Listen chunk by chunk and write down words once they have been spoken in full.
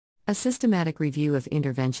A systematic review of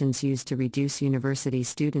interventions used to reduce university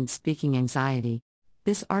students' speaking anxiety.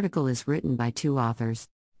 This article is written by two authors.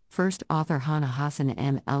 First author Hana Hassan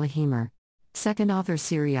M. Elahimer. Second author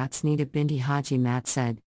Siriyat Snida Binti Haji Mat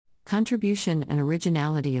said. Contribution and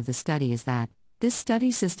originality of the study is that this study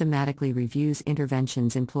systematically reviews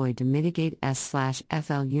interventions employed to mitigate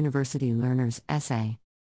S/FL university learners' SA.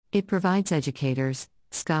 It provides educators,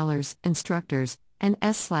 scholars, instructors, and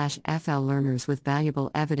S/FL learners with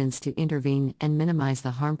valuable evidence to intervene and minimize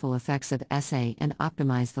the harmful effects of SA and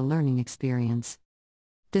optimize the learning experience.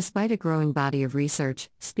 Despite a growing body of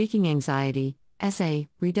research, speaking anxiety, SA,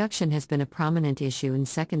 reduction has been a prominent issue in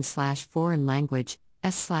second/foreign language,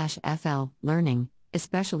 S/FL, learning,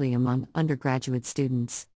 especially among undergraduate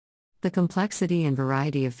students. The complexity and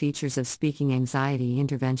variety of features of speaking anxiety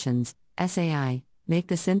interventions, SAI, make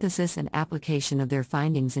the synthesis and application of their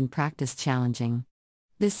findings in practice challenging.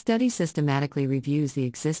 This study systematically reviews the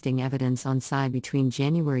existing evidence on SAI between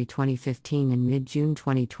January 2015 and mid-June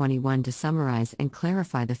 2021 to summarize and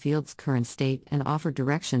clarify the field's current state and offer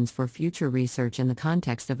directions for future research in the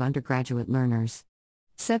context of undergraduate learners.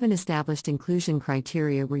 7 established inclusion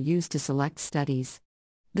criteria were used to select studies.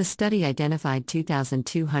 The study identified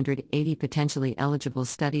 2,280 potentially eligible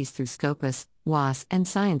studies through Scopus, WAS, and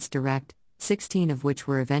Science Direct, 16 of which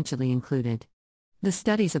were eventually included. The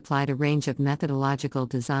studies applied a range of methodological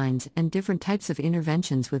designs and different types of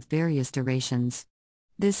interventions with various durations.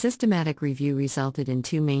 This systematic review resulted in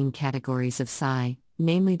 2 main categories of SAI,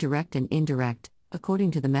 namely direct and indirect,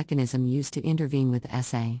 according to the mechanism used to intervene with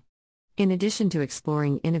SA. In addition to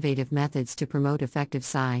exploring innovative methods to promote effective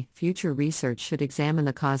SAI, future research should examine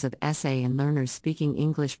the cause of SA in learners speaking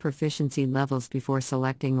English proficiency levels before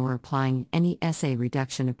selecting or applying any SA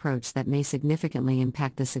reduction approach that may significantly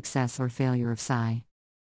impact the success or failure of SAI.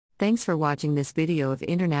 Thanks for watching this video of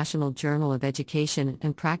International Journal of Education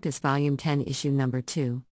and Practice Volume 10 Issue Number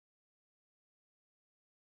 2.